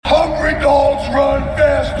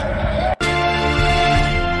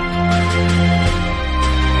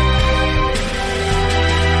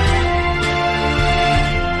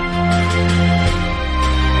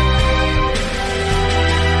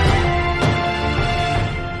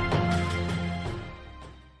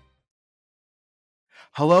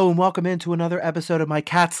Hello and welcome into another episode of my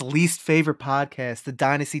cat's least favorite podcast, the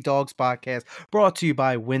Dynasty Dogs podcast, brought to you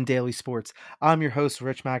by Win Daily Sports. I'm your host,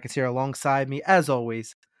 Rich Mackets, here alongside me, as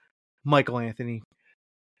always, Michael Anthony.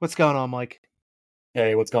 What's going on, Mike?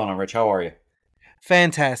 Hey, what's going on, Rich? How are you?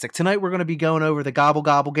 Fantastic. Tonight we're going to be going over the Gobble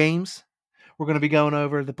Gobble games. We're going to be going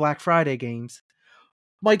over the Black Friday games.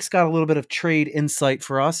 Mike's got a little bit of trade insight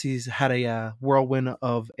for us. He's had a whirlwind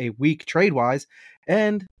of a week trade-wise,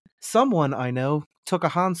 and someone I know took a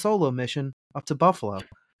Han Solo mission up to Buffalo.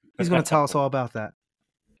 He's going to tell us all about that.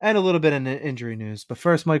 And a little bit of injury news. But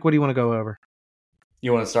first, Mike, what do you want to go over?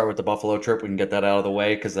 You want to start with the Buffalo trip? We can get that out of the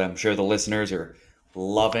way because I'm sure the listeners are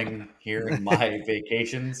loving hearing my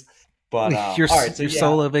vacations. But your all right, so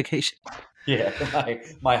solo vacation. Yeah,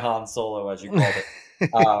 my Han Solo, as you called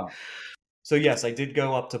it. So yes, I did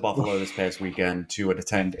go up to Buffalo this past weekend to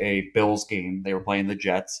attend a Bills game. They were playing the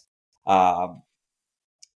Jets. I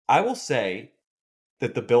will say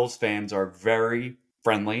that the Bills fans are very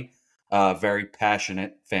friendly, very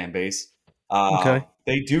passionate fan base. Okay.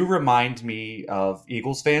 They do remind me of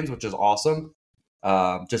Eagles fans, which is awesome,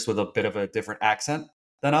 just with a bit of a different accent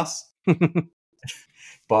than us.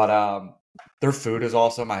 But their food is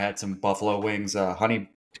awesome. I had some buffalo wings, honey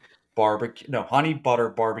butter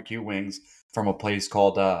barbecue wings from a place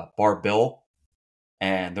called Bar Bill,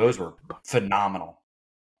 and those were phenomenal.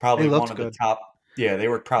 Probably one of the top. Yeah, they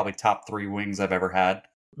were probably top 3 wings I've ever had.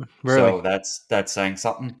 Really? So that's saying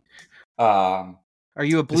something. Are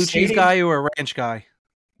you a blue cheese guy or a ranch guy?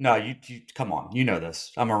 No, you come on. You know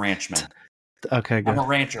this. I'm a ranchman. Okay, good. I'm a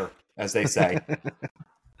rancher, as they say.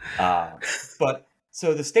 But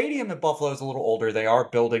so the stadium in Buffalo is a little older. They are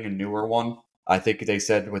building a newer one. I think they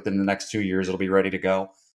said within the next 2 years it'll be ready to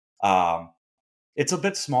go. It's a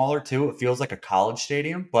bit smaller too. It feels like a college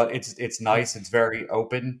stadium, but it's nice. It's very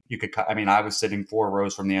open. I was sitting 4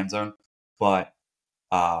 rows from the end zone, but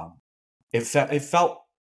it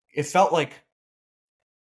felt like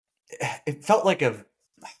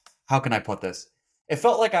how can I put this? It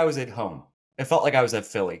felt like I was at home. It felt like I was at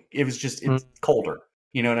Philly. It was just it's colder.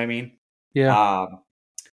 You know what I mean? Yeah.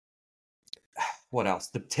 What else?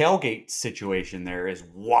 The tailgate situation there is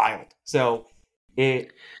wild. So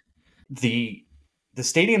the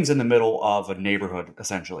stadium's in the middle of a neighborhood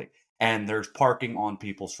essentially, and there's parking on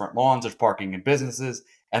people's front lawns. There's parking in businesses,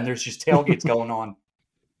 and there's just tailgates going on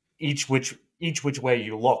each which way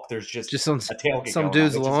you look. There's just a tailgate. Some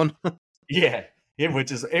dude's lawn. Yeah,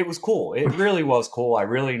 it was cool. It really was cool. I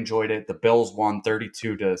really enjoyed it. The Bills won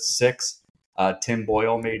 32-6. Tim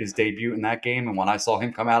Boyle made his debut in that game, and when I saw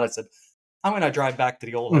him come out, I said, I'm going to drive back to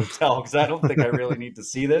the old hotel because I don't think I really need to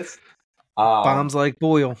see this. Bombs like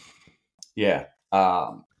Boyle. Yeah.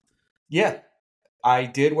 Yeah. I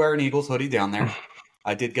did wear an Eagles hoodie down there.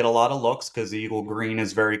 I did get a lot of looks because the Eagle green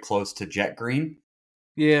is very close to jet green.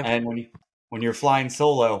 Yeah. And when you're flying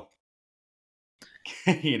solo,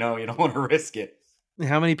 you don't want to risk it.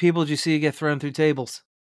 How many people did you see get thrown through tables?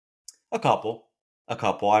 A couple.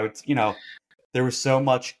 I would, there was so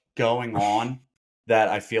much going on that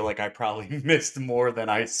I feel like I probably missed more than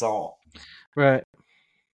I saw. Right.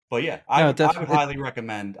 But yeah, I would highly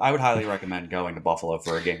recommend going to Buffalo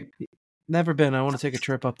for a game. Never been. I want to take a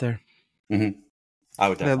trip up there. Mm-hmm. I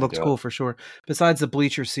would definitely. That looks cool for sure. Besides the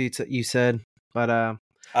bleacher seats that you said, but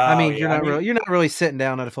you're not really sitting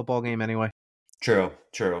down at a football game anyway. True.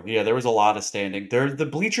 Yeah, there was a lot of standing. The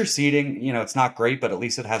bleacher seating, it's not great, but at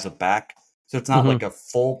least it has a back, so it's not like a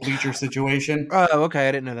full bleacher situation. Oh, okay,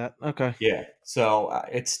 I didn't know that. Okay. Yeah, so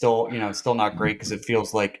it's still, still not great because it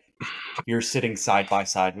feels like you're sitting side by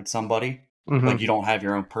side with somebody, like you don't have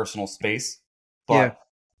your own personal space. But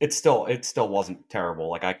it still wasn't terrible.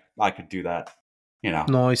 Like I could do that,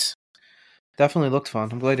 Nice. Definitely looked fun.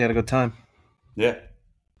 I'm glad you had a good time. Yeah.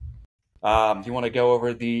 Do you want to go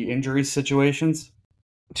over the injury situations?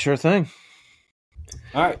 Sure thing.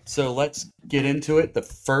 All right, so let's get into it. The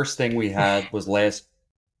first thing we had was last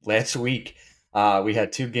week. We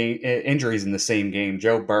had 2 injuries in the same game.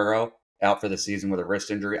 Joe Burrow out for the season with a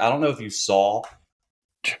wrist injury. I don't know if you saw.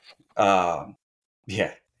 I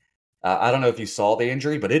don't know if you saw the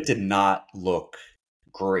injury, but it did not look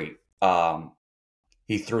great.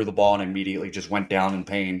 He threw the ball and immediately just went down in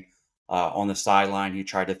pain. On the sideline, he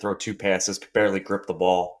tried to throw 2 passes, could barely grip the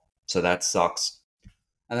ball, so that sucks.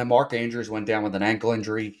 And then Mark Andrews went down with an ankle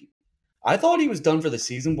injury. I thought he was done for the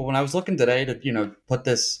season, but when I was looking today to,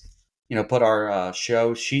 put our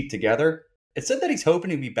show sheet together, it said that he's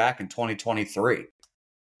hoping to be back in 2023.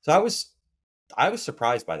 So I was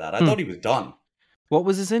surprised by that. I thought he was done. What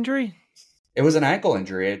was his injury? It was an ankle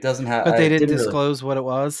injury. It doesn't have. But they didn't disclose what it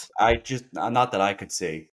was. Not that I could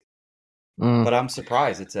see. but I'm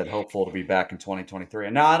surprised it said hopeful to be back in 2023.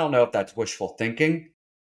 And now I don't know if that's wishful thinking.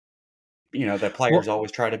 That Well, players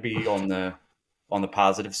always try to be on the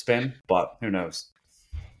positive spin, but who knows?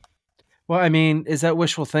 well, I mean, is that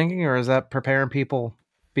wishful thinking or is that preparing people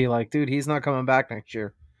be like, dude, he's not coming back next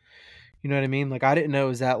year? You know what I mean? Like, I didn't know it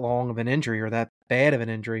was that long of an injury or that bad of an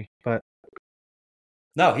injury, but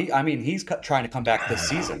No, he's trying to come back this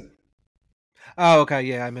season. oh, okay,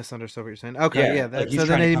 yeah, I misunderstood what you're saying. Okay, Yeah, yeah, like that he's so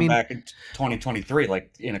then trying to I come mean back in 2023,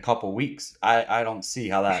 like in a couple weeks. I don't see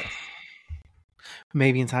how that.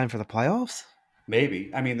 maybe in time for the playoffs,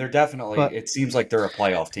 Maybe. I mean, they're definitely. but It seems like they're a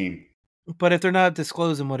playoff team. if they're not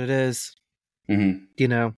disclosing what it is, Hmm. you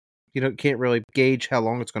know, you don't can't really gauge how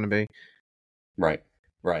long it's going to be. Right.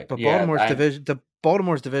 Right. But Yeah.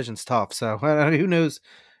 Baltimore's division's tough, so who knows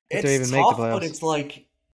if they It's even make the tough, but playoffs. it's like,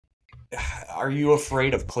 are you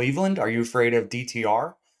afraid of Cleveland? Are you afraid of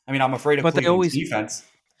DTR? I mean, I'm afraid of But they Cleveland's always defense.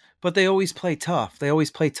 but they always play tough. They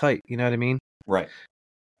always play tight. You know what I mean? Right.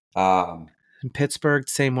 Um, In Pittsburgh,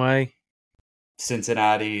 same way.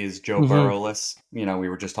 Cincinnati is Joe Hmm. Burrowless. We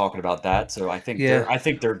were just talking about that. So I think Yeah,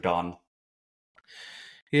 they're done.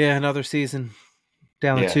 yeah. Another season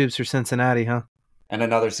down the Yeah. tubes for Cincinnati, huh? And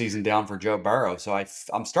another season down for Joe Burrow. So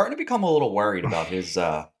I'm starting to become a little worried about his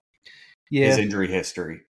Yeah. injury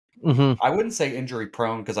history. Hmm. I wouldn't say injury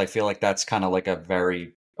prone because I feel like that's kind of like a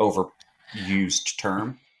very overused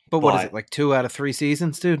term, But what is it but like 2 out of 3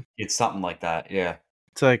 seasons, dude? it's something like that. Yeah.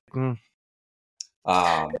 It's like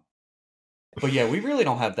Um, but yeah, we really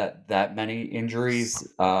don't have that many injuries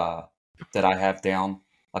that I have down.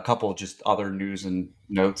 A couple just other news and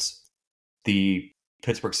notes. The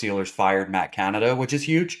Pittsburgh Steelers fired Matt Canada, which is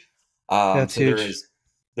huge. that's So there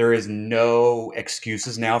huge. is no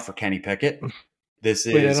excuses now for Kenny Pickett. This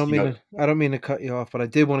Wait, is, I don't mean to cut you off, but I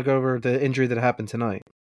did want to go over the injury that happened tonight.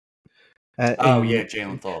 oh yeah,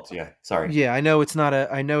 Jalen Phillips. Yeah, sorry. Yeah, I know it's not a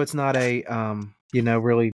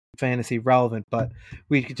really fantasy relevant, but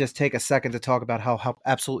we could just take a second to talk about how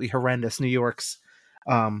absolutely horrendous New York's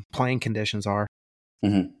playing conditions are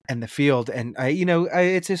Hmm. and the field. And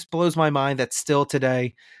it just blows my mind that still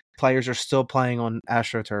today players are still playing on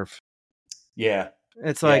AstroTurf. Yeah,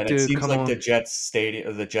 It's yeah, like, and it dude, seems come like on.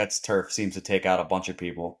 The Jets turf seems to take out a bunch of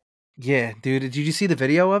people. Yeah, dude, did you see the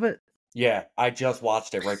video of it? Yeah, I just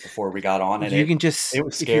watched it right before we got on, and You can just it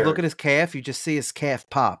was if you look scary. at his calf, you just see his calf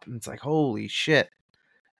pop, and it's like, holy shit.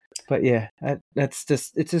 But yeah, it's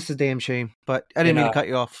just a damn shame. But I didn't And mean to cut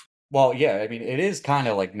you off. well, yeah, I mean, it is kind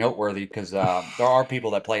of like noteworthy because there are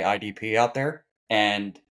people that play IDP out there,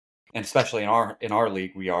 and especially in our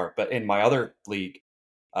league we are, but in my other league,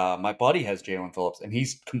 my buddy has Jalen Phillips, and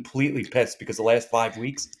he's completely pissed because the last 5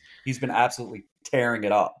 weeks he's been absolutely tearing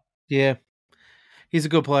it up. Yeah, he's a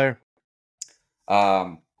good player.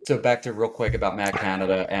 So back to real quick about Matt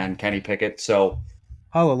Canada and Kenny Pickett. So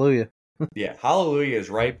Hallelujah. yeah, hallelujah is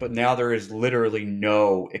right, but now there is literally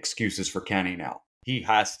no excuses for Kenny now. He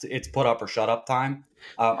has to. It's put up or shut up time.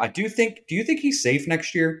 I do think. Do you think he's safe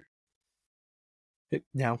next year,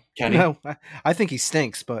 No, Kenny? no, I think he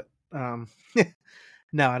stinks, but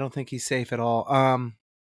no, I don't think he's safe at all.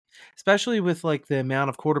 Especially with like the amount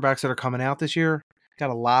of quarterbacks that are coming out this year. Got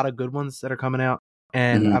a lot of good ones that are coming out,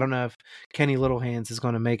 and I Hmm. don't know if Kenny Littlehands is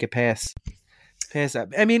going to make it past that.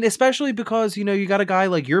 I mean, especially because you got a guy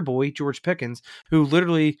like your boy George Pickens, who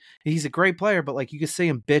literally he's a great player, but like you can see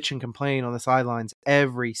him bitch and complain on the sidelines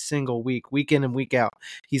every single week in and week out.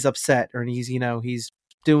 He's upset, or he's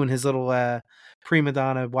doing his little prima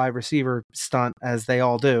donna wide receiver stunt as they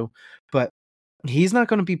all do, but he's not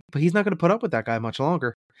going to put up with that guy much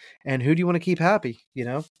longer. And who do you want to keep happy?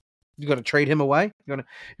 You're going to trade him away. You're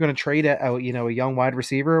going to trade a young wide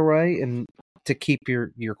receiver away and to keep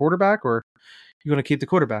your quarterback, or you're going to keep the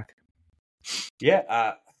quarterback.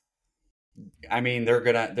 Yeah. I mean, they're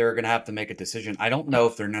gonna have to make a decision. I don't know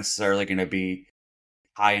if they're necessarily going to be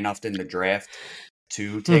high enough in the draft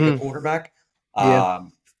to take a Hmm. quarterback. Yeah.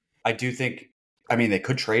 I do think. I mean, they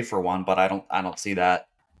could trade for one, but I don't see that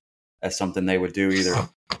as something they would do either.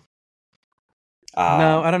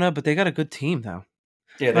 No, Um, I don't know, but they got a good team though.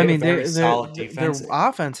 yeah, they I have a mean, very solid their defense.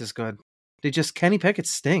 offense is good. Kenny Pickett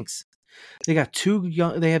stinks. They got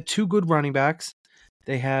they have two good running backs.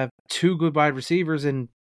 They have two good wide receivers and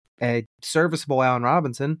a serviceable Allen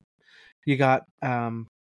Robinson. You got Fryermuth.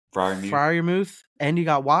 Fryermuth, and you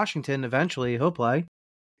got Washington. Eventually, he'll play.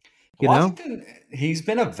 You know, Washington, he's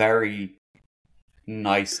been a very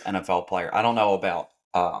nice NFL player. I don't know about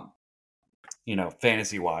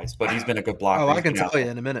fantasy wise, but he's been a good oh, blocker. I He's can been tell out you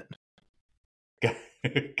in a minute. there.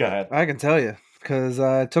 Go ahead. I can tell you because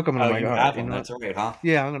I took him and Oh, I'm like, you all right, have you him. know what? That's right, huh?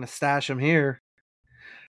 Yeah, I'm gonna stash him here.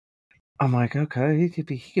 I'm like, okay, he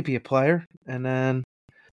could be a player. And then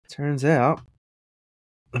turns out,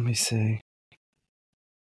 let me see.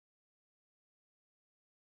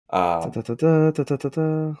 Yeah,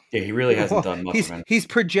 he really hasn't Well, done much of anything. he's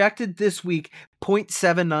projected this week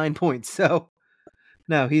 0.79 points. So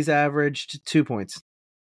no, he's averaged 2 points.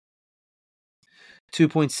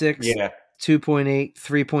 2.6, Yeah, 2.8,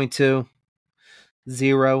 3.2,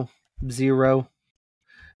 0, 0,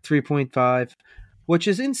 3.5, which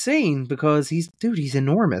is insane because he's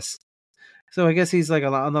enormous. So I guess he's like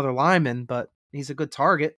another lineman, but he's a good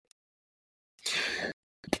target.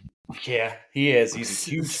 yeah, he is. He's a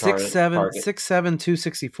huge 6'7", target. 6'7",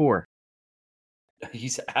 264.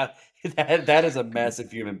 He's that is a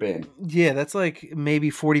massive human being. Yeah, that's like maybe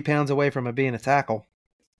 40 pounds away from it being a tackle.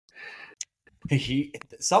 I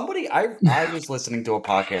was listening to a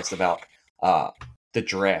podcast about the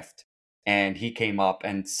draft, and he came up,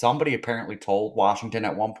 and somebody apparently told Washington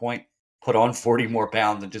at one point put on 40 more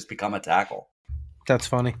pounds and just become a tackle, That's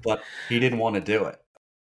funny. but he didn't want to do it.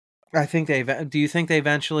 I think do you think they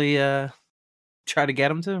eventually try to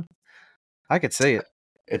get him to? I could see it.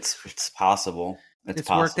 It's possible. It's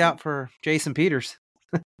possible. Worked out for Jason Peters.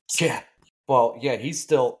 Yeah. Well, yeah, he's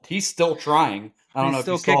still trying. I don't know if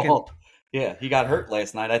still he's still kicking. Yeah, he got hurt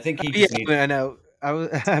last night. I think he just needs. I know. I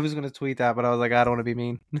was going to tweet that, but I was like, I don't want to be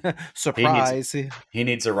mean. Surprise. He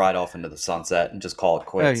needs to ride off into the sunset and just call it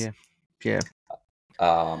quits. Oh yeah.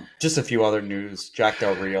 Just a few other news. Jack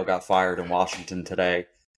Del Rio got fired in Washington today.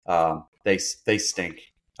 They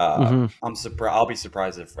stink. I'm surprised. I'll be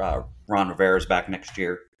surprised if Ron Rivera's back next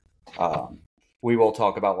year. We will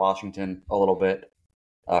talk about Washington a little bit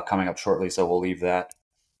coming up shortly, so we'll leave that.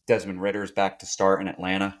 Desmond Ritter's back to start in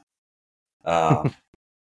Atlanta. I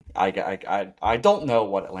don't know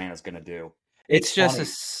what Atlanta's going to do. It's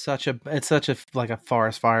such a like a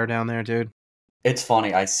forest fire down there, dude. It's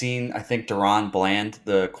funny. I think Deron Bland,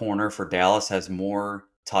 the corner for Dallas, has more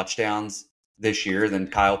touchdowns this year than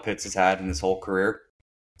Kyle Pitts has had in his whole career.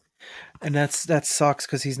 And that sucks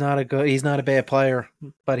because he's not a bad player,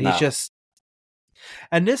 but he's just.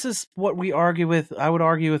 And this is what I would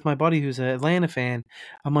argue with my buddy who's an Atlanta fan.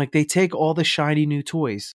 I'm like, they take all the shiny new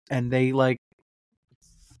toys and they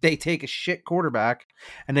take a shit quarterback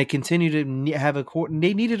and they continue to have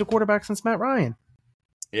they needed a quarterback since Matt Ryan.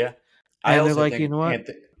 Yeah. And they're like, you know what?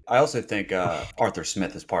 I also think Arthur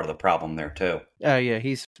Smith is part of the problem there too. Oh yeah,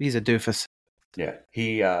 he's a doofus. Yeah.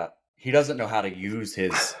 He doesn't know how to use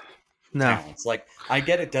his talents. Like, I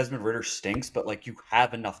get it, Desmond Ridder stinks, but like, you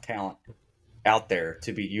have enough talent out there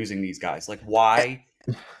to be using these guys. Like, why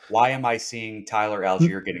am I seeing Tyler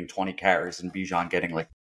Algier getting 20 carries and Bijan getting like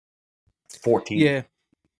 14? Yeah.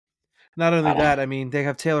 Not only that, I mean, they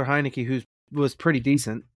have Taylor Heineke, who was pretty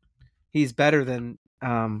decent. He's better than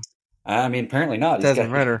I mean, apparently not.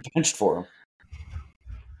 Desmond Ridder. Benched for him.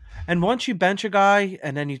 And once you bench a guy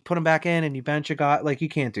and then you put him back in and you bench a guy, like, you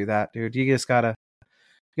can't do that, dude. You just gotta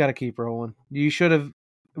keep rolling. You should have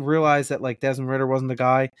realized that like Desmond Ridder wasn't the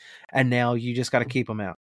guy, and now you just gotta keep him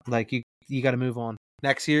out. Like you gotta move on.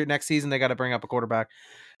 Next season they gotta bring up a quarterback.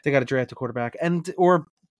 They gotta draft a quarterback or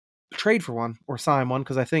trade for one or sign one,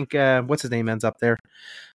 because I think what's his name ends up there?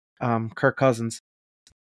 Kirk Cousins.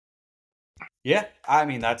 Yeah, I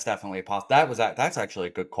mean, that's definitely a possibility. That's actually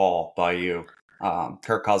a good call by you.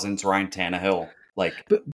 Kirk Cousins, Ryan Tannehill. Like,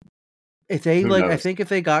 but if they I think if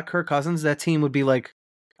they got Kirk Cousins, that team would be like,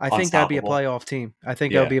 I think that'd be a playoff team. I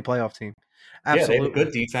think that would be a playoff team. Absolutely. Yeah, they have a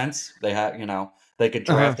good defense. They have, they could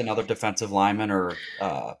draft another defensive lineman or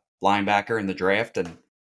linebacker in the draft, and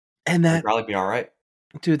that'd probably be all right.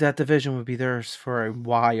 Dude, that division would be theirs for a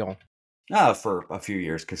while. For a few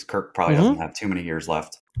years, because Kirk probably doesn't have too many years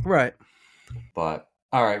left. Right. But,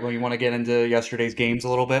 all right, well, you want to get into yesterday's games a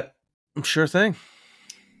little bit? Sure thing.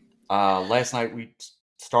 Last night we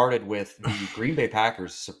started with the Green Bay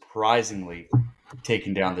Packers surprisingly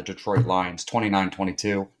taking down the Detroit Lions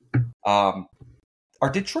 29-22.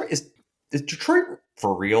 Is Detroit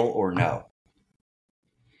for real or no?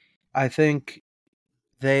 I think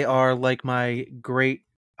they are like my great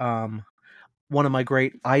one of my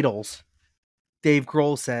great idols. Dave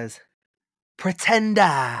Grohl says,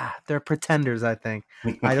 pretender. They're pretenders, I think.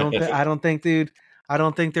 I don't think, dude. I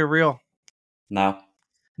don't think they're real. No,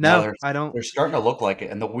 I don't. They're starting to look like it,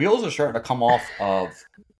 and the wheels are starting to come off of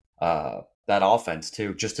that offense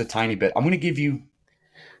too, just a tiny bit. I'm going to give you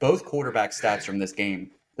both quarterback stats from this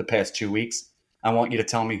game the past 2 weeks. I want you to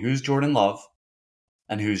tell me who's Jordan Love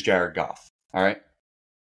and who's Jared Goff. All right,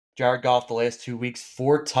 Jared Goff the last 2 weeks,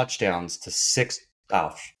 4 touchdowns to 6.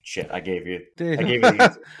 Oh shit! I gave you the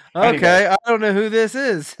answer. Okay, I don't know who this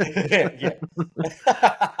is. Yeah.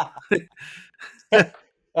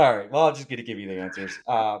 All right. Well, I'm just going to give you the answers.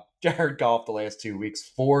 Jared Goff the last 2 weeks,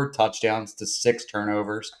 4 touchdowns to 6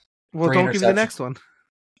 turnovers, Well, 3 don't give me the interceptions. next one.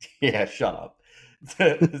 Yeah, shut up.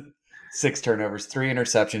 6 turnovers, 3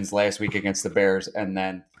 interceptions last week against the Bears, and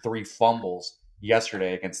then 3 fumbles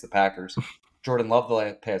yesterday against the Packers. Jordan Love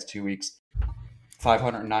the past 2 weeks,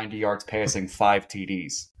 590 yards passing, 5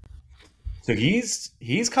 TDs. So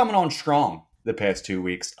he's coming on strong the past 2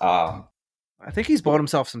 weeks. I think he's bought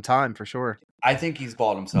himself some time for sure. I think he's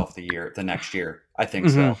bought himself the next year. I think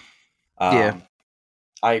Mm-hmm. so. Yeah.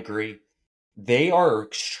 I agree. They are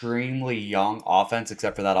extremely young offense,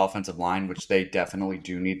 except for that offensive line, which they definitely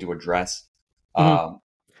do need to address. Mm-hmm.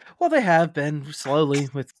 Well, they have been slowly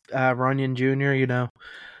with Runyon Jr.,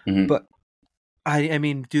 Mhm. But I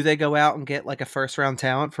mean, do they go out and get like a first round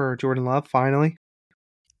talent for Jordan Love finally?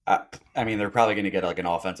 I mean, they're probably going to get like an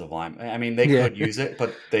offensive line. I mean, they Yeah. could use it,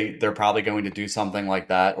 but they're probably going to do something like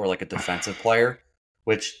that or like a defensive player,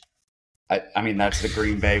 which I mean, that's the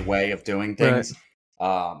Green Bay way of doing things.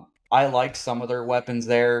 I like some of their weapons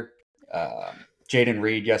there. Jaden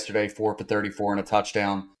Reed yesterday, 4 for 34 and a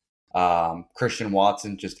touchdown. Christian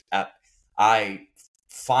Watson I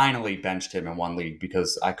finally benched him in one league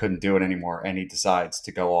because I couldn't do it anymore, and he decides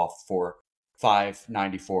to go off for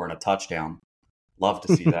 594 and a touchdown. Love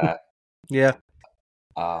to see that. Yeah.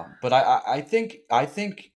 But I think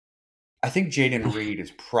Jaden Reed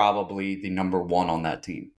is probably the number one on that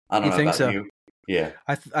team. I don't You know think about so? you. Yeah.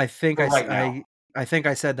 I think For right now. I think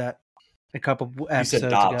I said that a couple You said episodes ago.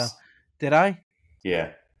 Dobbs. Did I?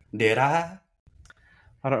 Yeah. Did I?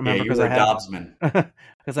 I don't Yeah, remember you because were I a had Dobbsman.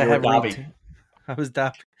 because I You were have Reed. Dobby. I was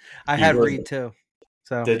Dobb. I You had were. Reed too.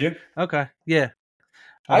 So Did you? okay, yeah.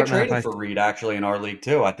 I I don't know if traded I. for Reed actually in our league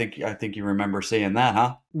too. I think you remember seeing that,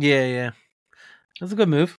 huh? Yeah. That's a good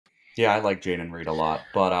move. Yeah, I like Jaden Reed a lot.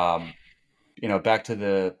 But back to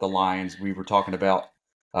the Lions, we were talking about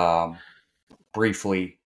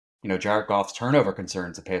briefly, Jared Goff's turnover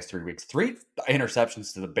concerns the past 3 weeks. 3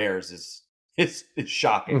 interceptions to the Bears is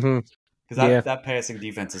shocking. Mm-hmm. Because that passing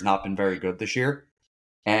defense has not been very good this year.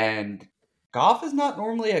 And Goff is not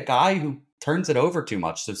normally a guy who turns it over too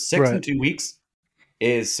much. So 6 in 2 weeks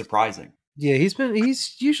is surprising. Yeah,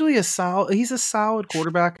 he's usually a solid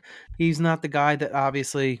quarterback. He's not the guy that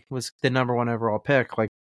obviously was the number one overall pick. Like,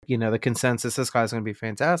 the consensus, this guy's going to be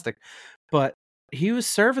fantastic. But he was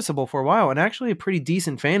serviceable for a while and actually a pretty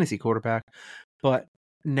decent fantasy quarterback. But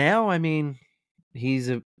now, I mean,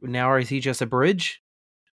 or is he just a bridge?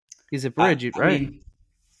 He's a bridge, I right? mean,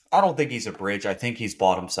 I don't think he's a bridge. I think he's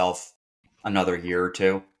bought himself another year or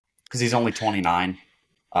two because he's only 29.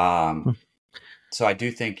 So I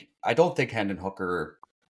don't think Hendon Hooker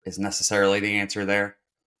is necessarily the answer there.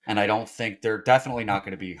 And I don't think they're definitely not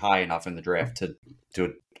going to be high enough in the draft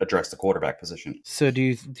to address the quarterback position. So do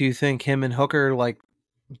you think him and Hooker like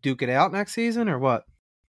duke it out next season or what?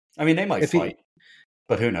 I mean, they might fight,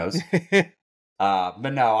 but who knows?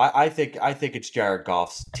 But no, I think it's Jared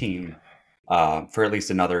Goff's team for at least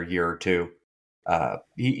another year or two.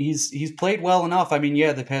 He's played well enough. I mean,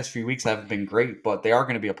 yeah, the past few weeks haven't been great, but they are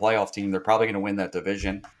going to be a playoff team. They're probably going to win that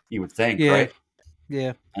division. You would think, right?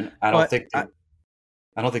 Yeah. And I don't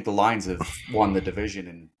think the Lions have won the division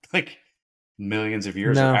in like millions of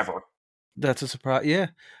years or ever. That's a surprise. Yeah.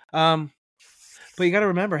 But you got to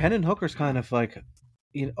remember, Hendon Hooker's kind of like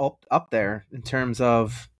up there in terms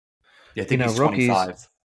of I think he's rookies, 25.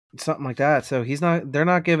 something like that. So they're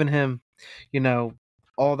not giving him,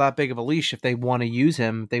 all that big of a leash if they want to use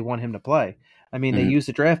him. They want him to play. I mean, they used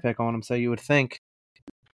a draft pick on him, so you would think,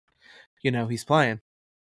 he's playing.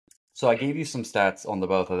 So I gave you some stats on the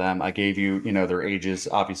both of them. I gave you, their ages.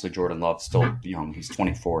 Obviously, Jordan Love's still young. He's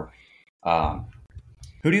 24.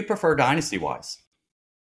 Who do you prefer dynasty-wise?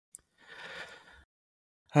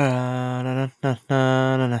 So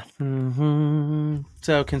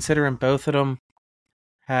considering both of them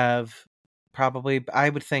have I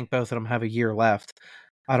would think both of them have a year left.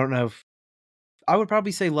 I don't know if I would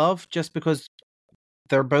probably say Love just because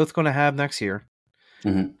they're both going to have next year.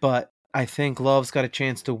 Mm-hmm. But I think Love's got a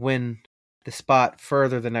chance to win the spot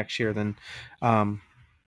further the next year than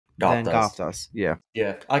Goff does. Yeah.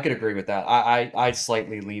 Yeah, I could agree with that. I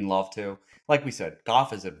slightly lean Love too. Like we said,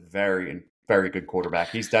 Goff is a very, very good quarterback.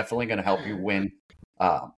 He's definitely going to help you win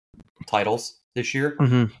titles this year.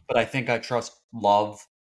 Mm-hmm. But I think I trust Love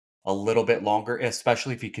a little bit longer,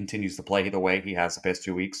 especially if he continues to play the way he has the past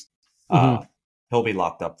 2 weeks. He'll be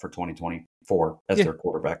locked up for 2024 as their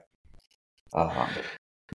quarterback. You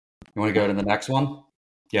want to go to the next one? Do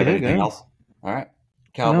you have anything else? All right.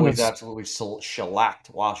 Cowboys absolutely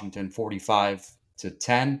shellacked Washington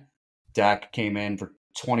 45-10. Dak came in for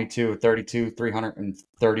 22 of 32,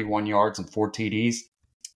 331 yards and 4 TDs.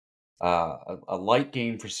 A light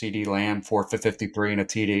game for CD Lamb, 453 and a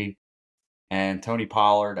TD. And Tony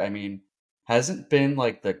Pollard, I mean, hasn't been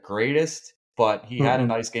like the greatest, but he had a Mm-mm.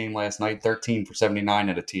 nice game last night, 13 for 79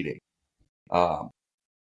 and a TD.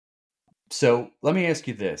 So let me ask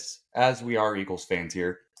you this, as we are Eagles fans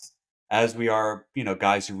here, as we are,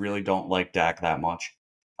 guys who really don't like Dak that much.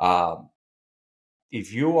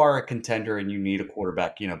 If you are a contender and you need a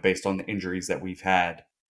quarterback, based on the injuries that we've had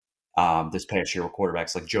this past year with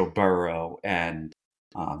quarterbacks like Joe Burrow and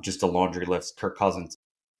just a laundry list, Kirk Cousins,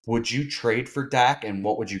 would you trade for Dak, and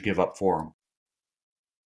what would you give up for him?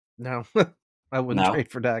 No, I wouldn't No, trade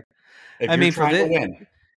for Dak. if I you're mean, trying to win.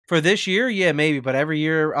 for this year, yeah, maybe, but every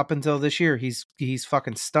year up until this year, he's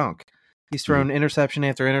fucking stunk. He's Mhm. thrown interception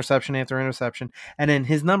after interception after interception, and then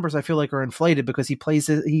his numbers I feel like are inflated because he plays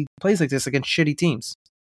like this against shitty teams.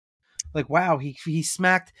 Like wow, he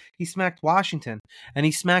smacked Washington and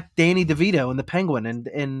he smacked Danny DeVito and the Penguin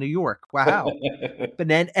in New York. Wow. But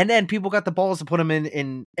then people got the balls to put him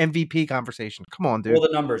in MVP conversation. Come on, Well, dude.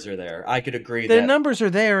 the numbers are there. I could agree The that numbers are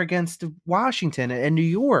there against Washington and New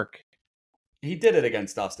York. he did it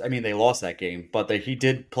against us. I mean, they lost that game, but he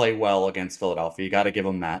did play well against Philadelphia. You got to give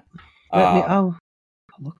him that. Let me. Um, Oh,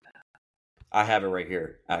 look. I have it right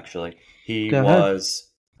here. Actually, Go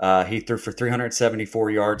ahead. he threw for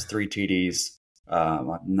 374 yards, 3 TDs.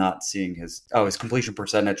 I'm not seeing his completion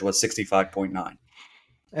percentage was 65.9.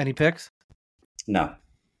 Any picks? No,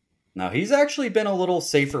 no, he's actually been a little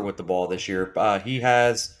safer with the ball this year.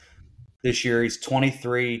 This year he's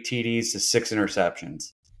 23 TDs to 6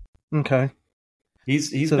 interceptions. Okay. He's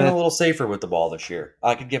So been a that little safer with the ball this year.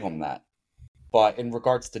 I could give him that. But in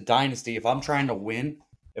regards to Dynasty, if I'm trying to win,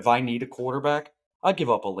 if I need a quarterback, I'd give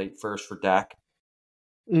up a late first for Dak.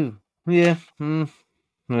 yeah. I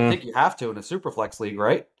think you have to in a Superflex league,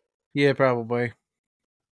 right? Yeah, probably.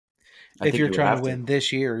 I If think you're you would trying to have to. win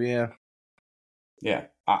this year, yeah. Yeah,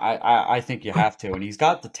 I think you have to. And he's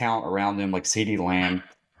got the talent around him, like CeeDee Lamb,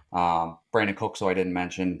 Brandon Cooks, who I didn't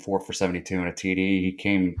mention, 4 for 72 and a TD. He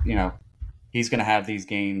came, he's going to have these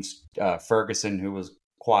games. Ferguson, who was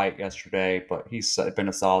quiet yesterday, but he's been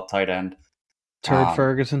a solid tight end. Turd Um,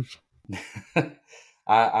 Ferguson.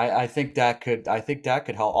 I think that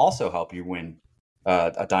could also help you win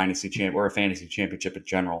a dynasty champ or a fantasy championship in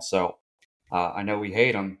general. So I know we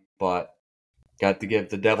hate him, but got to give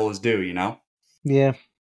the devil his due, Yeah.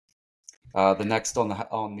 The next on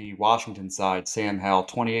the Washington side, Sam Howell,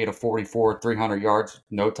 28 of 44, 300 yards,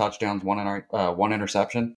 no touchdowns, one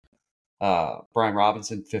interception. Brian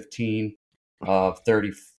Robinson, 15 of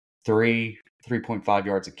 33, 3.5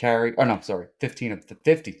 yards a carry. Oh no, sorry, 15 of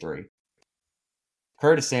 53.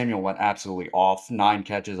 Curtis Samuel went absolutely off. 9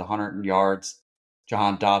 catches, 100 yards.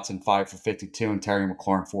 Jahan Dotson 5 for 52, and Terry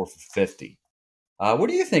McLaurin 4 for 50. What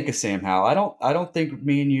do you think of Sam Howell? I don't think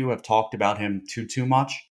me and you have talked about him too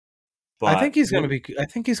much, I think but he's going to be I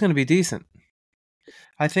think he's going to be decent.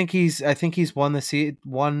 I think he's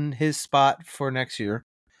won his spot for next year.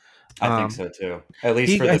 I think so too. At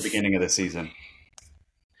least He for the beginning of the season.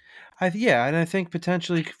 yeah, and I think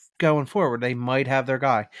potentially going forward they might have their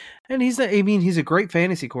guy. And he's a great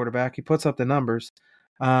fantasy quarterback. He puts up the numbers.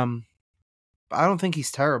 I don't think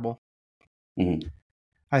he's terrible. Mm-hmm.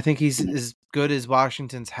 I think he's as good as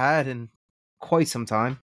Washington's had in quite some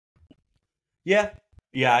time. Yeah.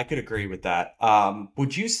 Yeah, I could agree with that.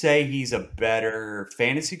 Would you say he's a better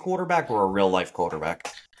fantasy quarterback or a real life quarterback?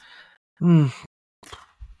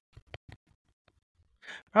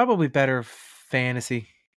 Probably better fantasy.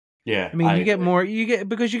 Yeah, I mean, I you get agree. more,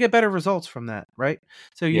 because you get better results from that, right?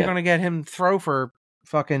 So you're Yeah, going to get him throw for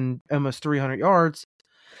fucking almost 300 yards.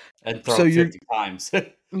 and throw So it you're, 50 times.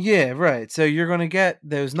 yeah, right. So you're going to get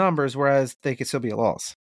those numbers, whereas they could still be a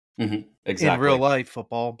loss in real Exactly. life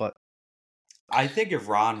football. But I think if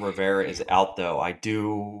Ron Rivera is out, though,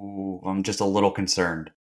 I'm just a little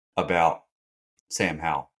concerned about Sam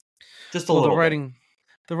Howell. Just a well, little bit.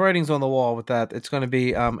 the writing's on the wall with that. It's going to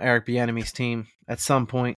be Eric Bieniemy's team at some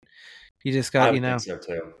point. He just I got, would think so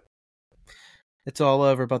too. it's all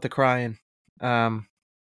over about the crying.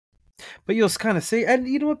 But you'll kind of see, and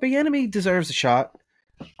you know what, Bieniemy deserves a shot.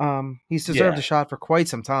 He's deserved Yeah. a shot for quite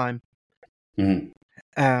some time.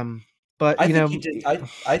 Mm-hmm. But I think he did.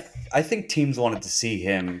 I think teams wanted to see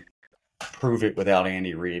him prove it without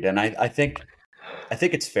Andy Reid, and I think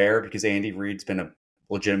it's fair because Andy Reid's been a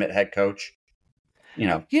legitimate head coach.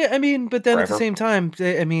 yeah, I mean, but then at the Forever. same time,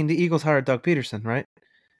 I mean, the Eagles hired Doug Peterson, right?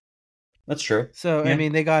 That's true. So I Yeah,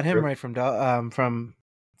 mean, they got him true. right from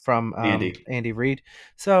Andy. Andy Reid.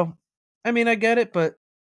 So I mean, I get it, but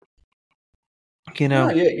No,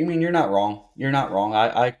 yeah, I mean you're not wrong. You're not wrong.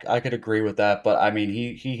 I could agree with that, but I mean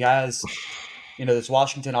he has this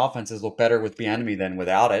Washington offenses look better with Bieniemy than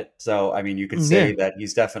without it. So, I mean, you could say Yeah. that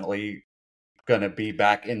he's definitely going to be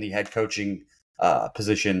back in the head coaching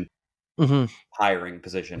position, Hmm. hiring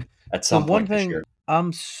position at The some one point this thing year.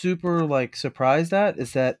 I'm super like surprised at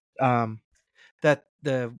is that that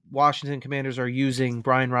the Washington Commanders are using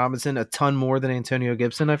Brian Robinson a ton more than Antonio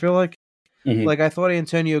Gibson. I feel like Hmm. I thought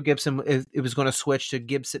Antonio Gibson it was going to switch to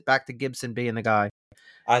Gibson back to Gibson being the guy.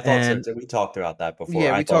 I thought so And too. We talked about that before.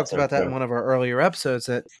 yeah, I we thought talked so about that in too. one of our earlier episodes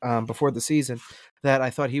that before the season that I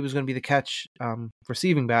thought he was going to be the catch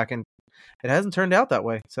receiving back, and it hasn't turned out that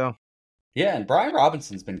way. So Yeah, and Brian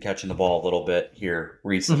Robinson's been catching the ball a little bit here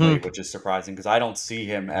recently, mhm. which is surprising because I don't see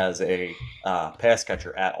him as a pass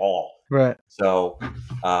catcher at all. Right. So,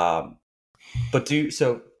 um,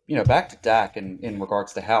 back to Dak in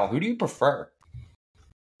regards to Hal, who do you prefer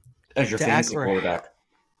as your Dak fantasy or quarterback?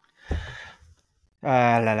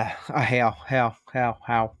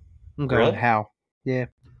 how I'm going Really? how. Yeah,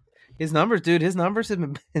 his numbers, dude. His numbers have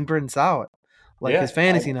been pretty solid, like his Yeah.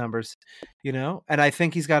 fantasy numbers, And I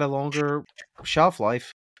think he's got a longer shelf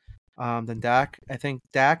life than Dak. I think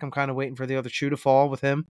Dak. I'm kind of waiting for the other shoe to fall with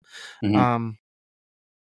him. Mhm. Um,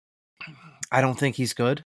 I don't think he's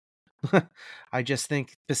good. I just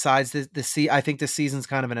think besides I think this season's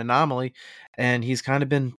kind of an anomaly, and he's kind of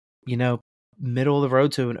been middle of the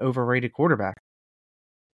road to an overrated quarterback.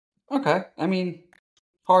 Okay. I mean,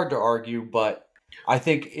 hard to argue, but I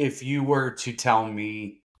think if you were to tell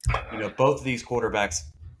me, both of these quarterbacks,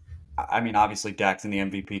 I mean, obviously Dak's in the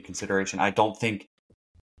MVP consideration. I don't think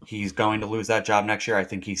he's going to lose that job next year. I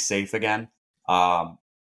think he's safe again. Um,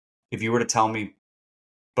 if you were to tell me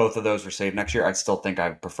both of those are safe next year, I still think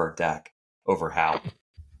I prefer Dak over Hal,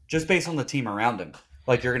 just based on the team around him.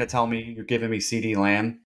 Like you're going to tell me you're giving me CD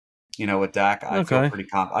Lamb, with Dak. I feel Okay, pretty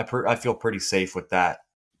I feel pretty safe with that.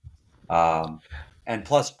 And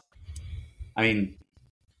plus, I mean,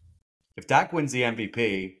 if Dak wins the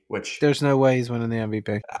MVP, which there's no way he's winning the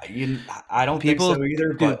MVP. I don't think People, so either,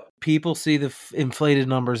 dude, but people see the inflated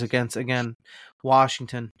numbers against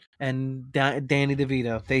Washington and Danny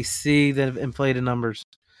DeVito. They see the inflated numbers.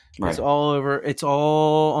 It's right, all over. It's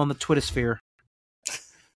all on the Twitter sphere.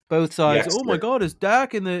 Both sides. yes, Oh my God, is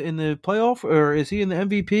Dak in the playoff or is he in the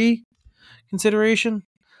MVP consideration?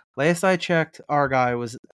 Last I checked, our guy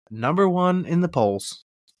was number one in the polls.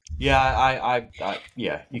 yeah,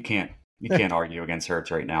 yeah, you can't argue against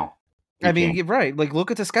Hurts right now. You I mean, can't. you're right. Like,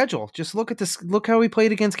 look at the schedule. Just look at this. Look how he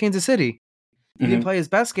played against Kansas City. He didn't Hmm. play his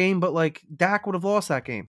best game, but like Dak would have lost that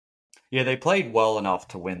game. Yeah, they played well enough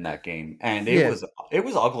to win that game, and it Yeah. was it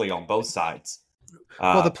was ugly on both sides.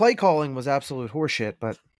 Well, the Uh, play calling was absolute horseshit.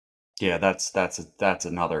 But yeah, that's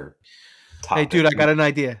another hey, dude, topic. I got an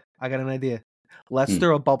idea. I got an idea. Let's Hmm.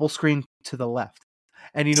 throw a bubble screen to the left.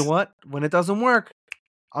 And you know what? When it doesn't work,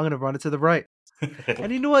 I'm gonna run it to the right.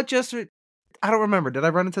 And you know what? I don't remember. Did I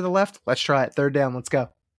run it to the left? Let's try it. Third down. Let's go.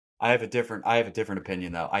 I have a different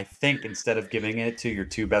opinion though. I think instead of giving it to your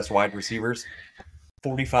two best wide receivers,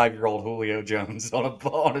 45-year-old Julio Jones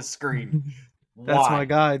on a screen. That's my Why?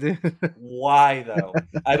 guy, dude. Why though?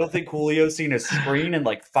 I don't think Julio's seen a screen in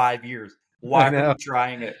like 5 years. I Why are know. we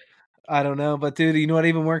trying it? I don't know, but dude, you know what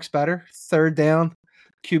even works better? Third down,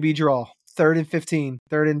 QB draw. Third and 15.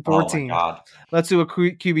 Third and Oh my 14. god. Let's do a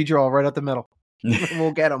QB draw right up the middle.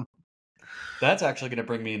 We'll get him. That's actually going to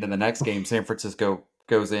bring me into the next game. San Francisco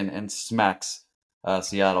goes in and smacks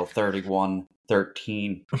Seattle 31-13.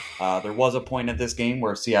 There was a point at this game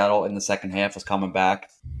where Seattle in the second half was coming back.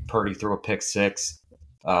 Purdy threw a pick six,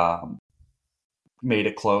 made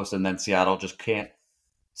it close, and then Seattle just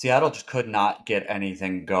could not get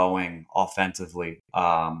anything going offensively.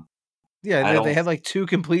 Yeah, I they don't. had like two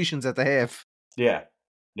completions at the half. Yeah,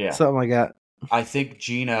 yeah. Something like that. I think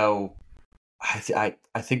Geno.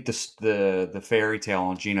 I think the fairy tale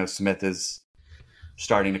on Geno Smith is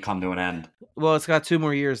starting to come to an end. Well, it's got 2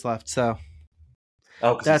 more years left, so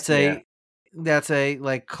Oh, because that's yeah, a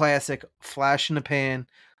like classic flash in the pan.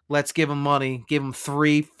 Let's give him money. Give him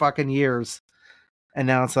 3 fucking years. And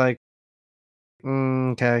now it's like,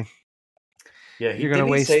 okay, yeah. you're gonna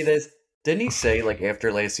Didn't he say waste. this? Didn't he say like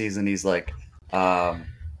after last season he's like,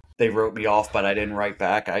 they wrote me off, but I didn't write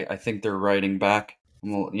back. I think they're writing back.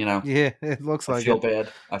 Well, Yeah, it looks I like feel it. bad.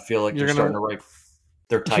 I feel like You're they're starting gonna to write.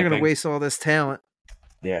 They're you're gonna typing. waste all this talent.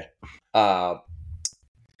 Yeah.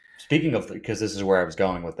 Speaking of, because this is where I was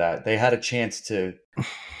going with that, they had a chance to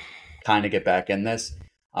kind of get back in this.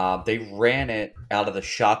 They ran it out of the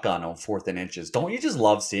shotgun on 4th and inches. Don't you just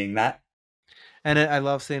love seeing that? And I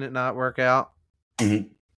love seeing it not work out Mm-hmm.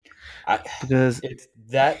 because It's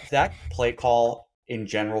that play call in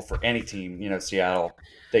general for any team. Seattle,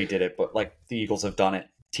 they did it, but like the Eagles have done it.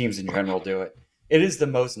 Teams in general do it. It is the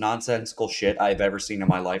most nonsensical shit I've ever seen in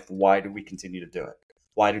my life. Why do we continue to do it?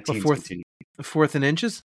 Why do But teams continue? fourth and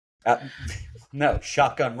inches. No,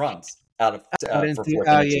 shotgun runs out of I didn't for see. fourth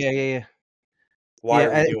Oh and inches. yeah. Why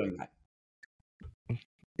are we doing that?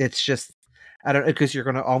 It's just I don't because you're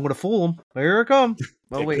gonna. I'm gonna fool them. Here it come.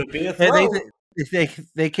 Oh It wait, could be a throw.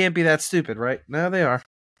 they can't be that stupid, right? No, they are.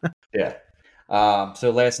 Yeah.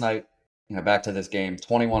 So last night, back to this game,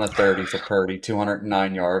 21 of 30 for Purdy,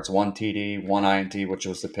 209 yards, 1 TD, 1 INT, which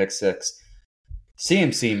was the pick six.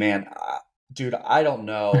 CMC, man, dude, I don't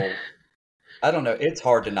know. It's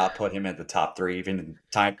hard to not put him in the top three, even in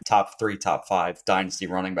top three, top five dynasty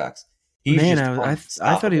running backs. He's Man, just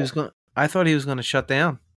I thought he unstoppable. was going. I thought he was going to shut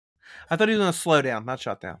down. I thought he was going to slow down, not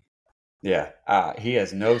shut down. Yeah, he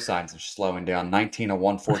has no signs of slowing down. 19 of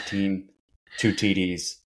 114, 2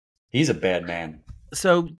 TDs. He's a bad man.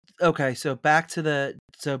 So back to the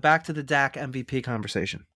Dak MVP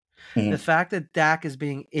conversation. Mhm. The fact that Dak is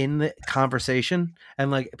being in the conversation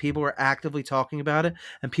and like people are actively talking about it,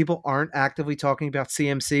 and people aren't actively talking about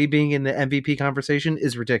CMC being in the MVP conversation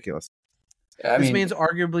is ridiculous. This man's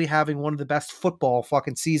arguably having one of the best football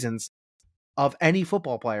fucking seasons of any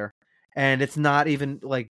football player, and it's not even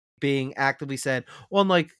like being actively said on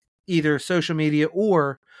like either social media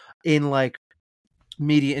or in like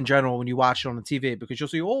media in general when you watch it on the TV, because you'll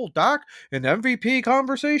see Dak in MVP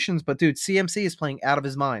conversations, but dude, CMC is playing out of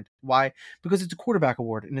his mind. Why? Because it's a quarterback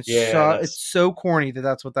award, and it's so corny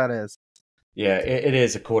that's what that is. Yeah, it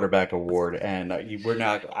is a quarterback award, and we're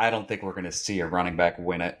not. I don't think we're going to see a running back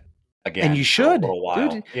win it again. And you should, for a while.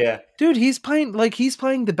 dude. Yeah, dude, he's playing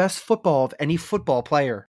the best football of any football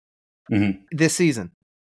player this season.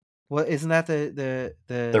 Well, isn't that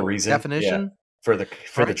the reason definition for the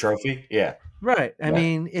trophy? Yeah, right. I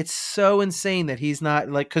mean, it's so insane that he's not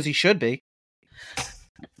like, because he should be,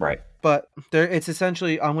 right. But it's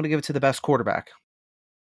essentially, I'm going to give it to the best quarterback.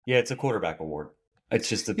 Yeah, it's a quarterback award. It's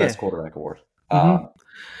just the best quarterback award. Mm-hmm.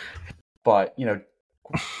 But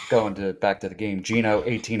going back to the game, Geno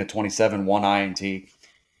 18 of 27, 1 INT.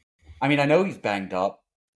 I mean, I know he's banged up,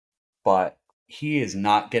 but he is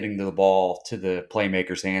not getting the ball to the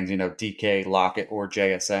playmakers' hands. DK, Lockett, or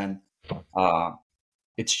JSN.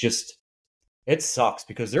 It sucks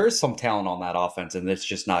because there is some talent on that offense, and it's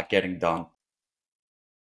just not getting done.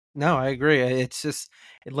 No, I agree. It's just,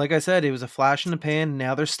 like I said, it was a flash in the pan. And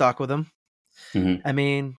now they're stuck with him. Mm-hmm. I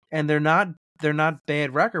mean, and they're not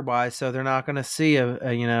bad record wise, so they're not going to see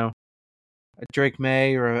a Drake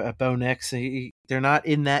May or a Bo Nix. They're not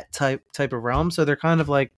in that type of realm, so they're kind of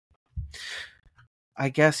like, I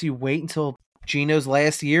guess you wait until Geno's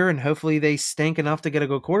last year, and hopefully they stink enough to get a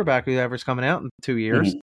good quarterback whoever's coming out in 2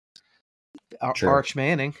 years. Mm-hmm. Arch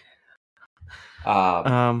Manning.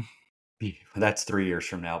 That's 3 years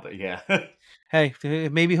from now, but yeah. Hey,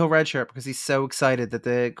 maybe he'll redshirt because he's so excited that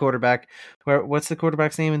the quarterback. What's the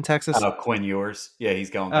quarterback's name in Texas? Quinn Ewers. Yeah, he's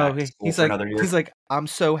going back to school for another year. He's like, I'm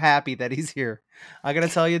so happy that he's here. I gotta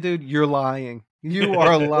tell you, dude, you're lying. You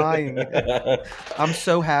are lying. I'm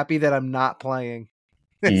so happy that I'm not playing.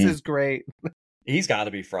 This is great. He's got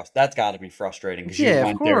to be frustrated. That's got to be frustrating because you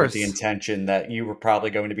went there with the intention that you were probably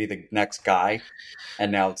going to be the next guy,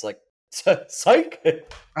 and now it's like, psych.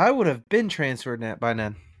 I would have been transferred by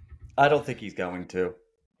then. I don't think he's going to.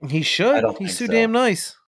 He should. He's too damn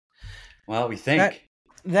nice. Well, we think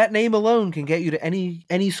that name alone can get you to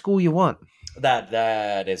any school you want.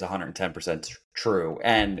 That is 110% true,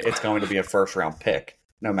 and it's going to be a first round pick,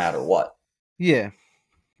 no matter what. Yeah.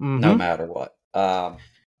 Mm-hmm. No matter what.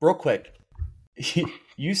 Real quick,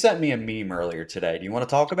 you sent me a meme earlier today. Do you want to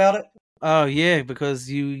talk about it? Oh yeah, because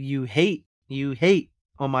you hate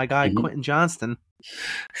on my guy Quentin Johnston.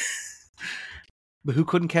 But who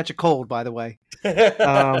couldn't catch a cold, by the way.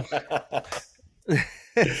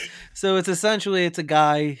 So it's essentially, it's a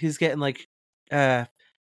guy who's getting like hit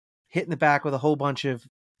in the back with a whole bunch of,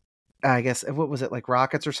 I guess, what was it, like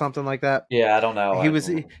rockets or something like that? Yeah, I don't know.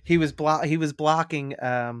 He was blocking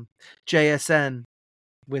JSN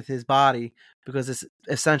with his body because it's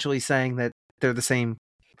essentially saying that they're the same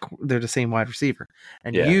wide receiver,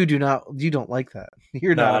 and you don't like that.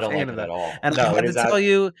 You're not a fan of that at all. And I have to tell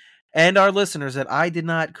you and our listeners that I did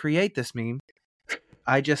not create this meme.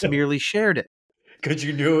 I just merely shared it because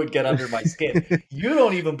you knew it would get under my skin. You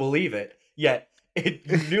don't even believe it yet. You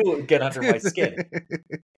knew it would get under my skin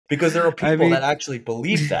because there are people that actually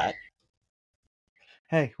believe that.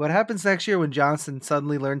 Hey, what happens next year when Johnson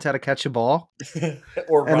suddenly learns how to catch a ball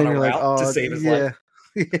or run a route to save his life?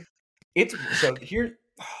 It's so here.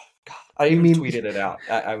 Oh God, I even tweeted it out.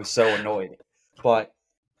 I was so annoyed, but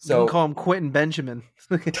so you can call him Quentin Benjamin.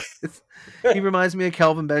 He reminds me of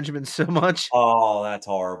Kelvin Benjamin so much. Oh, that's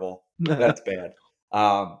horrible. That's bad.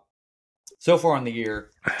 So far in the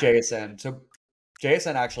year,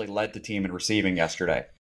 JSN actually led the team in receiving yesterday,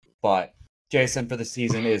 but JSN for the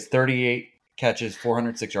season is 38 catches,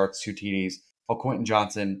 406 yards, 2 TDs, while Quentin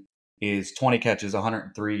Johnson is 20 catches,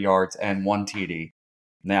 103 yards, and 1 TD.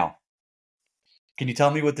 Now, can you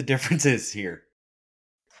tell me what the difference is here?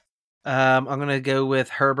 I'm gonna go with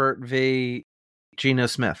Herbert v. Geno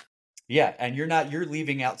Smith. Yeah, and you're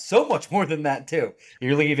leaving out so much more than that too.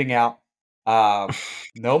 You're leaving out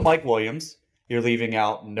no Mike Williams. You're leaving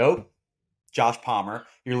out no Josh Palmer.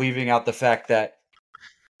 You're leaving out the fact that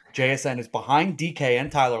JSN is behind DK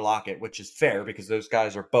and Tyler Lockett, which is fair because those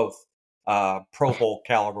guys are both Pro Bowl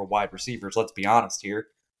caliber wide receivers. Let's be honest here.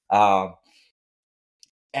 And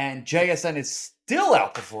JSN is still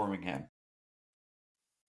outperforming him.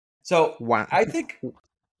 So Wow. I think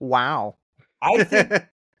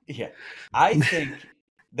I think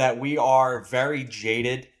that we are very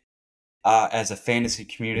jaded as a fantasy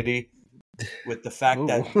community with the fact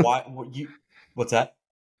that what's that?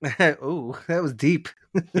 Ooh, that was deep.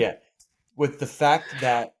 Yeah, with the fact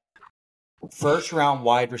that first round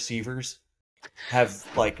wide receivers have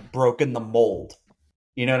like broken the mold.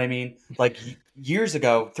 You know what I mean? Like years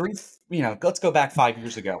ago, let's go back 5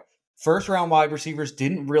 years ago. First round wide receivers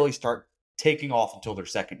didn't really start taking off until their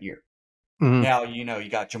second year. Mm-hmm. Now, you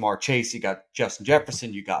got Jamar Chase, you got Justin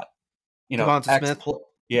Jefferson, you got, Devonta Smith.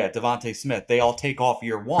 Devontae Smith. They all take off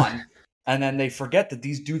year one, and then they forget that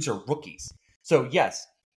these dudes are rookies. So, yes,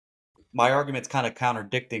 my argument's kind of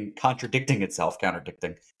contradicting itself.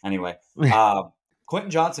 Anyway, Quentin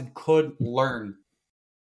Johnson could learn,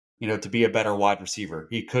 to be a better wide receiver.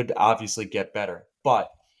 He could obviously get better. But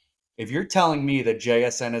if you're telling me that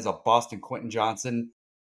JSN is a bust and Quentin Johnson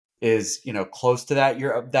is close to that,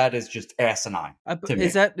 that is just asinine to me.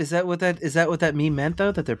 Is that what that meme meant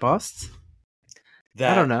though, that they're busts?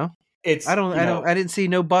 I don't know. I didn't see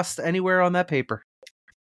no bust anywhere on that paper.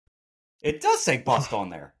 It does say bust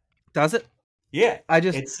on there. Does it? Yeah. I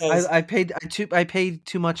paid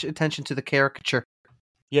too much attention to the caricature.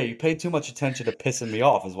 Yeah, you paid too much attention to pissing me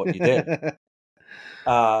off is what you did.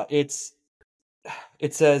 It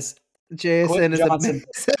says JSN is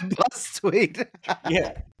a bust tweet.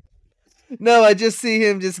 Yeah. No, I just see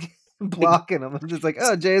him just blocking him. I'm just like,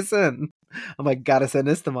 oh, JSN. I'm like, gotta send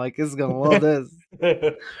this to Mike. This is gonna love this.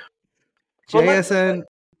 JSN.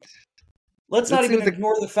 Let's not even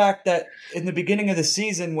ignore the fact that in the beginning of the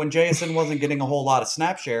season, when JSN wasn't getting a whole lot of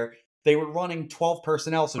snap share, they were running 12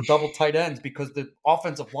 personnel, so double tight ends, because the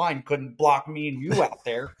offensive line couldn't block me and you out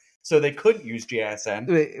there, so they couldn't use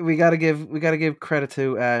JSN. We gotta give credit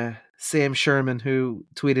to Sam Sherman, who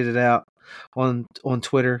tweeted it out on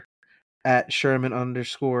Twitter at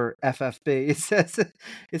Sherman_FFB.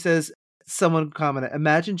 It says someone commented,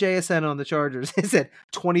 imagine JSN on the Chargers. It said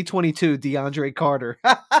 2022 DeAndre Carter.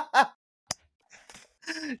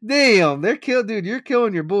 Damn, dude, you're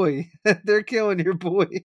killing your boy. They're killing your boy.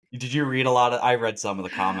 Did you read I read some of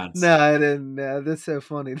the comments. No, I didn't. That's so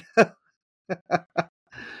funny.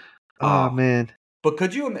 Oh, man. But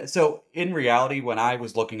so in reality, when I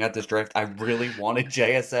was looking at this draft, I really wanted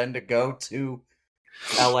JSN to go to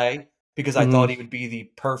LA because I thought he would be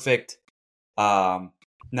the perfect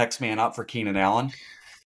next man up for Keenan Allen.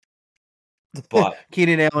 But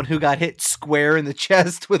Keenan Allen, who got hit square in the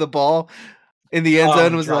chest with a ball in the end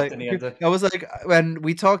zone, I was like, when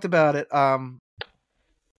we talked about it on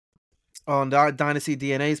Dynasty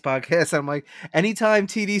DNA's podcast, I'm like, anytime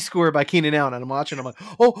TD scored by Keenan Allen, and I'm watching, I'm like,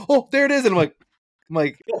 oh, there it is, and I'm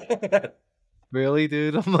like, really,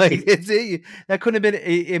 dude? I'm like, that couldn't have been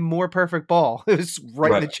a more perfect ball. It was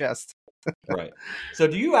right in the chest. Right. So,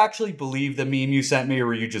 do you actually believe the meme you sent me, or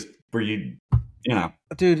were you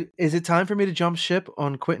Dude, is it time for me to jump ship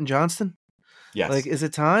on Quentin Johnston? Yes. Like, is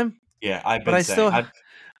it time? Yeah, I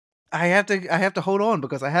have to hold on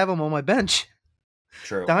because I have him on my bench.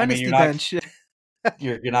 True. Dynasty bench.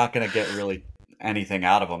 You're not going to get really anything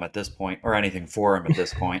out of him at this point, or anything for him at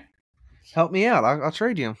this point. Help me out. I'll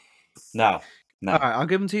trade you. No. All right, I'll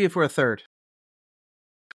give him to you for a third.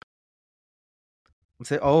 And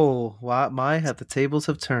say, oh, wow, the tables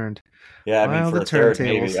have turned. Yeah, I mean, for a third,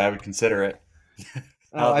 maybe I would consider it.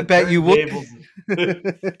 I bet you would.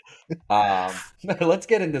 Let's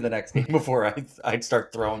get into the next game before I'd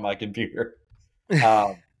start throwing my computer.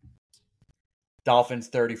 Dolphins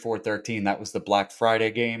 34-13. That was the Black Friday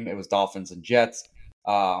game. It was Dolphins and Jets.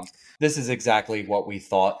 This is exactly what we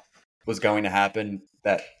thought was going to happen,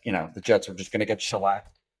 that, the Jets were just going to get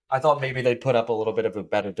shellacked. I thought maybe they'd put up a little bit of a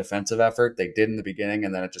better defensive effort. They did in the beginning,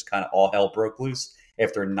 and then it just kind of all hell broke loose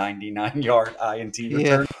after a 99-yard INT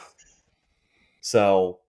return.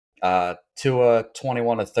 So Tua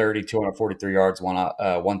 21 to 30, 243 yards, one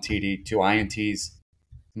TD, two INTs.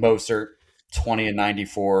 Mostert 20 and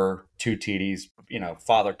 94, two TDs.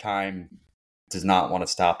 Father Time does not want to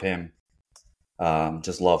stop him.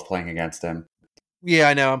 Just love playing against him. Yeah,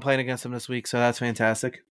 I know. I'm playing against him this week, so that's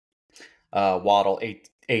fantastic. Waddle 8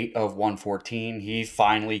 of 114. He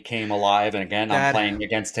finally came alive, and again, I'm playing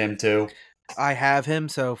against him too. I have him,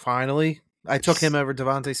 so finally, I took him over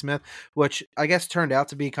Devontae Smith, which I guess turned out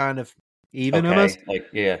to be kind of even. Okay, almost.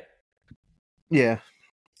 Yeah.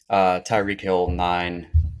 Tyreek Hill 9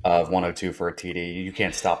 of 102 for a TD. You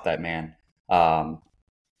can't stop that man.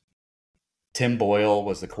 Tim Boyle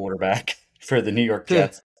was the quarterback for the New York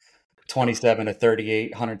Jets. 27 to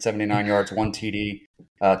 38, 179 yards, one TD,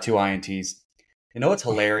 two INTs. You know what's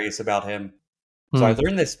hilarious about him? So I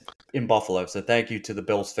learned this in Buffalo, so thank you to the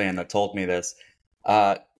Bills fan that told me this.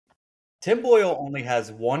 Tim Boyle only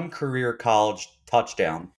has one career college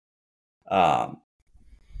touchdown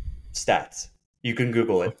stats. You can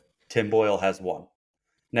Google it. Tim Boyle has one.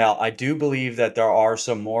 Now, I do believe that there are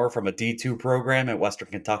some more from a D2 program at Western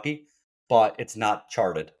Kentucky, but it's not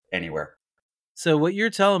charted anywhere. So what you're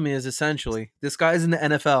telling me is essentially this guy's in the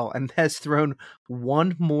NFL and has thrown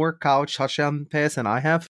one more college touchdown pass than I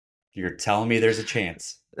have? You're telling me there's a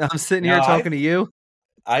chance. I'm sitting here talking to you?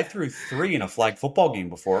 I threw 3 in a flag football game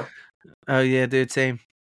before. Oh, yeah, dude, same.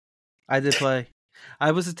 I did play.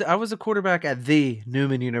 I was a quarterback at the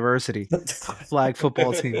Newman University flag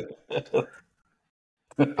football team.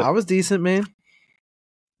 I was decent, man.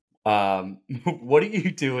 What are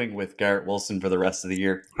you doing with Garrett Wilson for the rest of the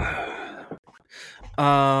year?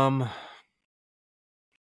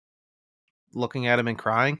 Looking at him and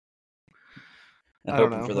crying. I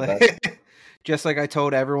don't know. For the best. Just like I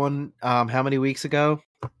told everyone how many weeks ago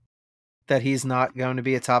that he's not going to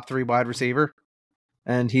be a top 3 wide receiver,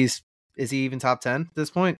 and is he even top 10 at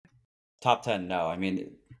this point? Top 10, no. I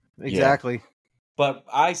mean, exactly. Yeah. But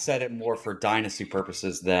I said it more for dynasty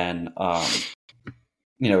purposes than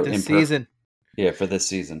this season. For this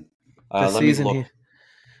season.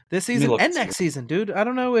 This season and next season, dude. I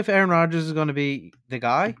don't know if Aaron Rodgers is going to be the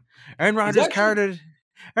guy. Aaron Rodgers carried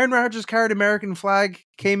American flag,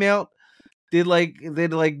 came out, did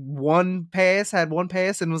one pass, had one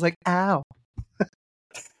pass, and was like, "Ow."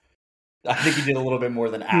 I think he did a little bit more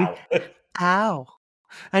than ow. Ow.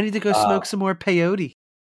 I need to go smoke some more peyote.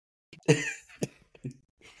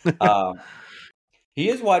 He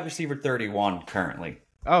is wide receiver 31 currently.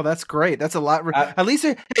 Oh, that's great. That's a lot. At least,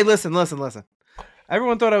 hey, listen.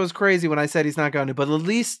 Everyone thought I was crazy when I said he's not going to, but at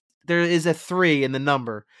least there is a 3 in the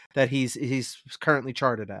number that he's currently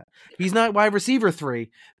charted at. He's not wide receiver 3,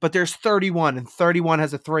 but there's 31, and 31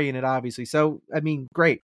 has a 3 in it, obviously. So, I mean,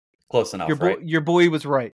 great. Close enough, right? Your boy was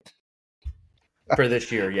right. For this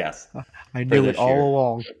year, yes. I knew it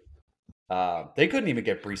all along. They couldn't even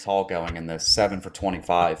get Breece Hall going in this 7 for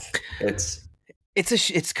 25.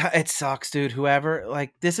 It sucks, dude. Whoever,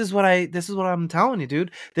 this is what I'm telling you,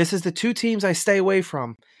 dude. This is the 2 teams I stay away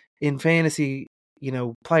from in fantasy,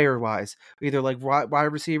 player wise, either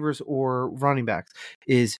wide receivers or running backs,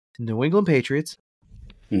 is New England Patriots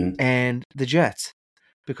and the Jets,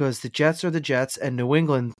 because the Jets are the Jets and New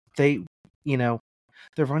England, their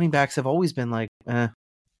running backs have always been everyone.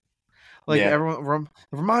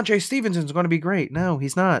 Ramondre Stevenson's going to be great. No,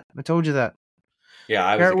 he's not. I told you that.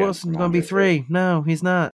 Yeah, Garrett Wilson's going to be 3. No, he's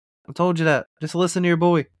not. I told you that. Just listen to your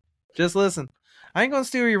boy. Just listen. I ain't going to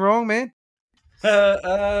steer you wrong, man. We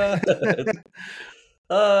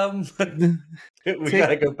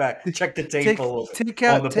gotta go back. Check the tape. Take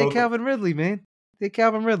Calvin Ridley, man. Take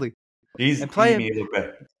Calvin Ridley. He's and play him,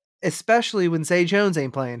 especially when Zay Jones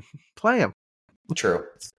ain't playing. Play him. True.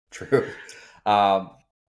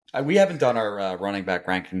 We haven't done our running back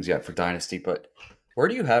rankings yet for Dynasty, but where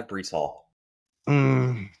do you have Breece Hall?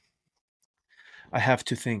 I have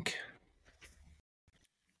to think.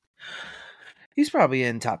 He's probably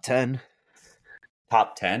in top 10.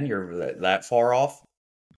 Top 10? You're that far off?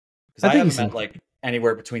 Because I have him at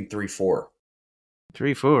anywhere between 3-4.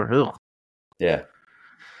 3-4. Ugh. Yeah.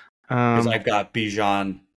 Because I've got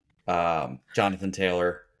Bijan, Jonathan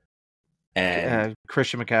Taylor, and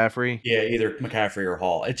Christian McCaffrey. Yeah, either McCaffrey or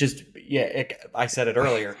Hall. It just, I said it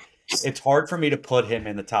earlier. It's hard for me to put him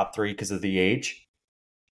in the top 3 because of the age,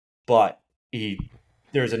 but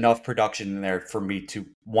there's enough production in there for me to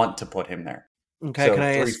want to put him there. Okay, so can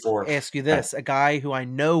I ask you this? A guy who I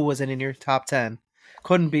know wasn't in your top 10,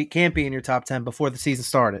 can't be in your top 10 before the season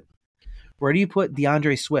started. Where do you put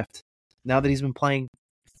DeAndre Swift now that he's been playing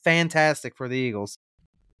fantastic for the Eagles?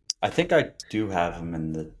 I think I do have him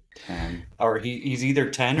in the 10. Or he's either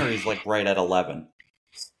 10 or he's right at 11.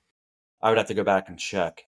 I would have to go back and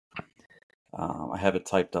check. I have it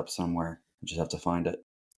typed up somewhere. I just have to find it.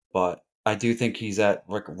 But I do think he's at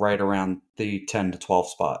like right around the 10 to 12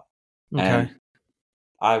 spot. Okay. And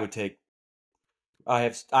I would take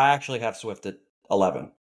I actually have Swift at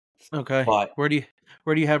 11, Okay. but Where do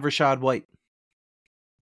you have Rashad White?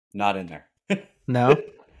 not in there. No.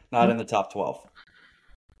 Not in the top 12.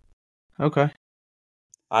 Okay.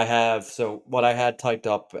 So what I had typed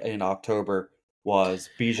up in October was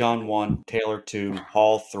Bijan 1, Taylor 2,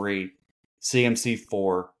 Hall 3, CMC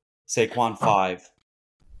 4, Saquon 5,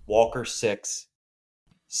 Walker 6,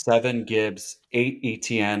 7 Gibbs, 8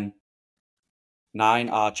 ETN, 9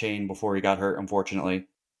 Achain before he got hurt, unfortunately.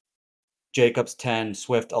 Jacobs 10,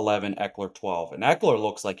 Swift 11, Eckler 12. And Eckler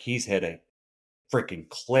looks like he's hit a freaking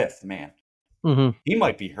cliff, man. Mm-hmm. He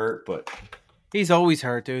might be hurt, but He's always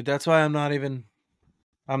hurt, dude. That's why I'm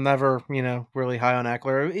never, really high on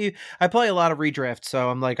Eckler. I play a lot of redraft, so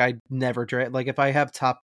I'm like, I never draft. Like, if I have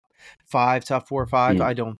top 4 or 5,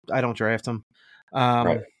 I don't draft them.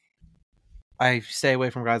 right. I stay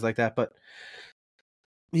away from guys like that. But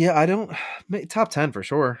yeah, I don't top 10 for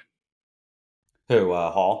sure. Who,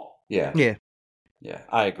 Hall? Yeah. Yeah, Yeah,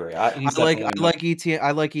 I agree. He's I definitely like ETN.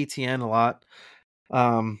 I like ETN a lot.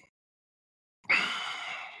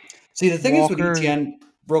 See, the thing Walker, is with ETN,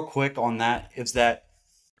 real quick on that, is that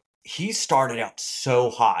he started out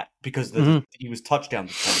so hot because he was touchdown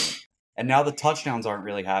dependent. And now the touchdowns aren't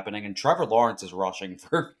really happening. And Trevor Lawrence is rushing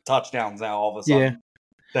for touchdowns now all of a sudden.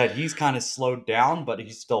 That he's kind of slowed down, but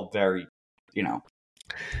he's still very,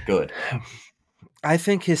 good. I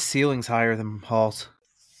think his ceiling's higher than Hall's.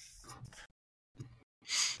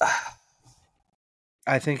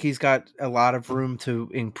 I think he's got a lot of room to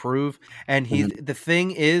improve. And the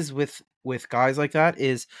thing is with guys like that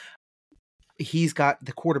is he's got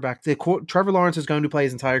the quarterback. Trevor Lawrence is going to play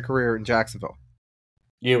his entire career in Jacksonville.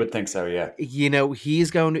 You would think so, yeah.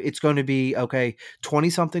 It's going to be, okay,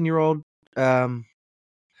 20-something-year-old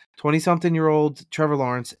Trevor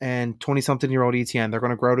Lawrence and 20-something-year-old ETN. They're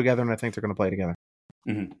going to grow together, and I think they're going to play together.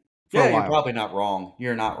 Mm-hmm. Yeah, you're probably not wrong.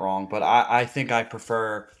 You're not wrong, but I think I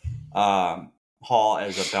prefer Hall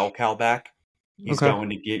as a bell cow back. He's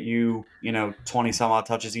going to get you, 20 some odd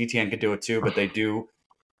touches. ETN could do it too, but they do,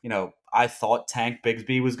 I thought Tank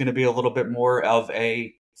Bigsby was going to be a little bit more of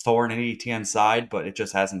a thorn in ETN's side, but it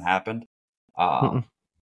just hasn't happened.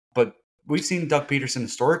 But we've seen Doug Peterson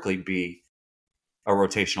historically be a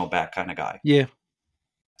rotational back kind of guy. Yeah.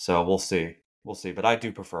 So we'll see. But I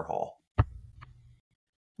do prefer Hall.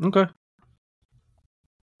 Okay.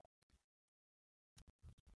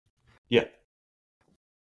 Yeah.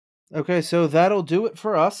 Okay, so that'll do it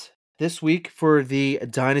for us this week for the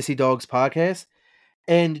Dynasty Dogs podcast.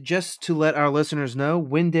 And just to let our listeners know,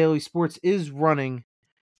 Win Daily Sports is running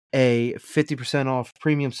a 50% off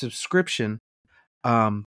premium subscription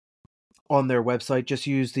on their website. Just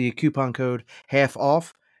use the coupon code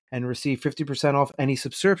HALF and receive 50% off any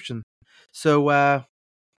subscription. So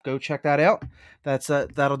go check that out.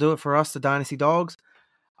 That'll do it for us, the Dynasty Dogs.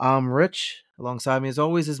 I'm Rich. Alongside me as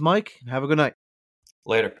always is Mike. Have a good night.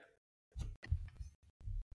 Later.